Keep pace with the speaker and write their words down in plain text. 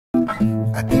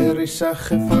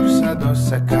Aterrizaje forzado,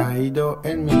 se ha caído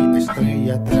en mi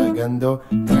estrella, tragando,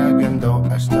 tragando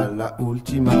hasta la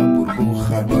última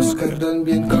burbuja. Nos quedan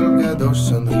bien colgados,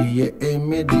 sonríe y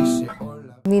me dice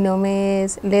hola. Mi nome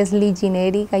es Leslie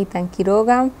Gaitan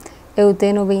Quiroga, eu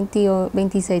tenho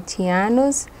 27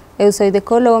 anos, eu sou de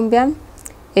Colômbia,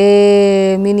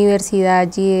 mi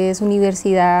universidade es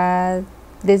Universidad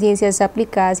de Ciencias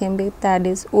Aplicadas y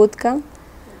Ambientales, UFMT.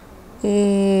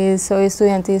 Soy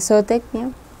estudiante de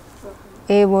zootecnia,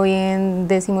 voy en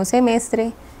 10º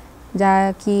semestre, ya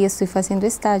aquí estoy haciendo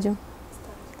estágio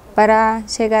para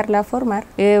llegar a formar.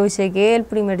 Eu cheguei el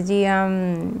primer día,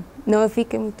 no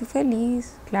fiquei muito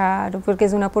feliz, claro, porque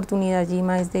es una oportunidad allí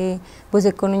más de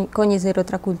você conocer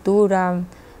otra cultura,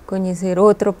 conocer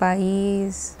otro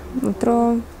país,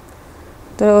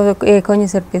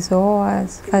 conocer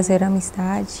pessoas, fazer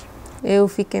amizade. Eu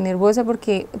fiquei nervosa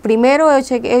porque, primeiro,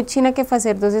 eu tinha que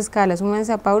fazer 2 escalas, uma em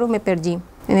São Paulo, me perdi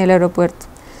no aeroporto.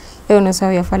 Eu não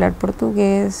sabia falar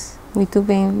português muito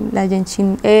bem, a gente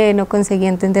não conseguia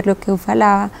entender o que eu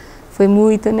falava, foi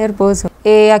muito nervoso.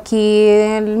 Aqui,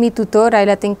 minha tutora,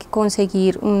 ela tem que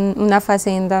conseguir uma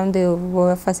fazenda onde eu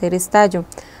vou fazer estágio.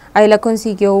 Aí ela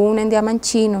conseguiu uma em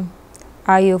Diamantino.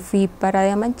 Aí eu fui para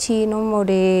Diamantino,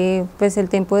 morei pues, o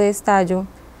tempo de estágio.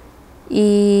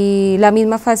 Y la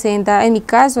misma fazenda, en mi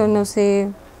caso, no sé,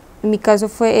 en mi caso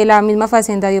fue la misma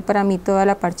fazenda dio para mí toda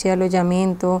la parte de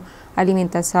alojamiento,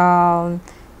 alimentación,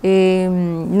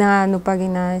 nada, no pagué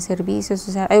nada de servicios,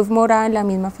 o sea, yo moraba en la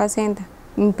misma fazenda,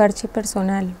 mi parte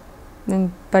personal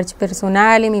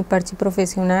y mi parte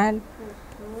profesional,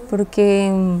 porque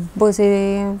vos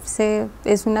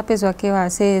es una persona que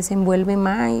se desenvuelve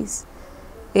más.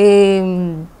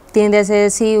 Tiende a ser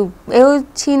assim, eu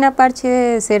tinha a parte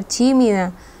de ser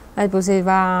tímida, mas você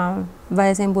vai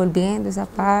desenvolvendo essa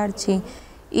parte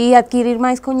e adquirir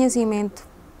mais conhecimento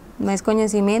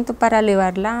para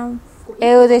levar lá.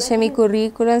 Eu deixei meu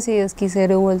currículo, se Deus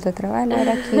quiser eu volto a trabalhar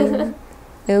aqui.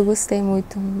 Eu gostei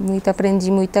muito, aprendi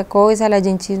muita coisa, a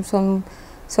gente são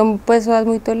pessoas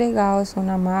muito legais, são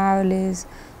amáveis,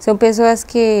 são pessoas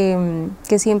que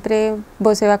sempre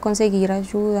você vai conseguir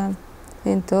ajuda.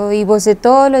 Entonces, y você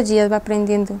todos los días va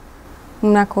aprendiendo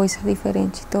una cosa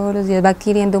diferente, todos los días va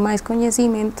adquiriendo más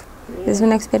conocimiento. Es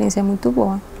una experiencia muy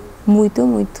boa, muy.